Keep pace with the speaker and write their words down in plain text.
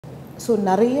So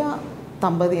நிறையா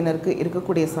தம்பதியினருக்கு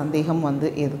இருக்கக்கூடிய சந்தேகம் வந்து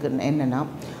என்னென்னா,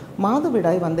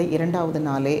 மாதவிடாய் வந்த 2வது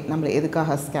நாளே நம்மளை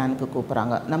எதுக்காக ஸ்கேனுக்கு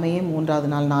கூப்பிட்றாங்க, நம்ம ஏன் 3வது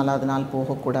நாள் 4வது நாள்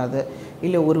போகக்கூடாது,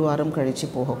 இல்லை 1 வாரம் கழித்து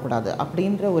போகக்கூடாது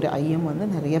அப்படின்ற ஒரு ஐயம் வந்து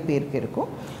நிறைய பேருக்கு இருக்கும்.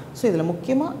 ஸோ இதில்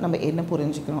முக்கியமாக நம்ம என்ன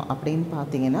புரிஞ்சுக்கணும் அப்படின்னு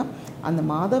பார்த்தீங்கன்னா, அந்த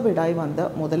மாதவிடாய் வந்த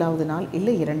 1வது நாள்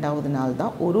இல்லை 2வது நாள்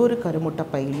தான் ஒரு கருமுட்டை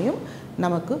பையிலையும்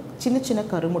நமக்கு சின்ன சின்ன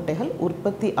கருமுட்டைகள்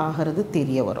உற்பத்தி ஆகிறது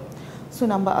தெரிய வரும். ஸோ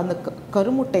நம்ம அந்த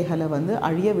கருமுட்டைகளை வந்து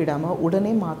அழிய விடாமல்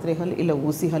உடனே மாத்திரைகள் இல்லை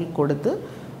ஊசிகள் கொடுத்து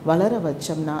வளர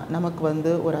வச்சோம்னா, நமக்கு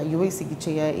வந்து ஒரு IUI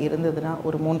சிகிச்சையாக இருந்ததுன்னா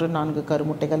ஒரு 3-4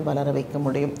 கருமுட்டைகள் வளர வைக்க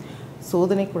முடியும்.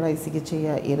 சோதனை குழாய்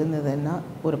சிகிச்சையாக இருந்ததுன்னா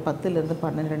ஒரு 10லேருந்து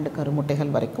 12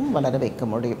 கருமுட்டைகள் வரைக்கும் வளர வைக்க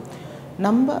முடியும்.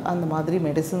 நம்ம அந்த மாதிரி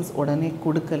மெடிசின்ஸ் உடனே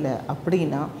கொடுக்கல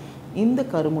அப்படின்னா இந்த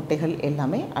கருமுட்டைகள்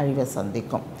எல்லாமே அழிவை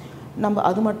சந்திக்கும். நம்ம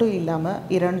அது மட்டும் இல்லாமல்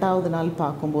 2வது நாள்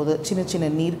பார்க்கும்போது சின்ன சின்ன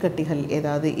நீர்க்கட்டிகள்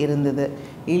ஏதாவது இருந்தது,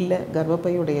 இல்லை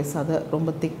கர்ப்பப்பையுடைய சதை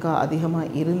ரொம்ப திக்காக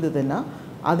அதிகமாக இருந்ததுன்னா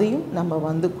அதையும் நம்ம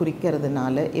வந்து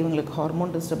குறிக்கிறதுனால இவங்களுக்கு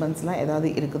ஹார்மோன் டிஸ்டர்பன்ஸ்லாம் ஏதாவது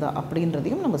இருக்குதா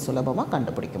அப்படின்றதையும் நம்ம சுலபமாக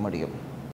கண்டுபிடிக்க முடியும்.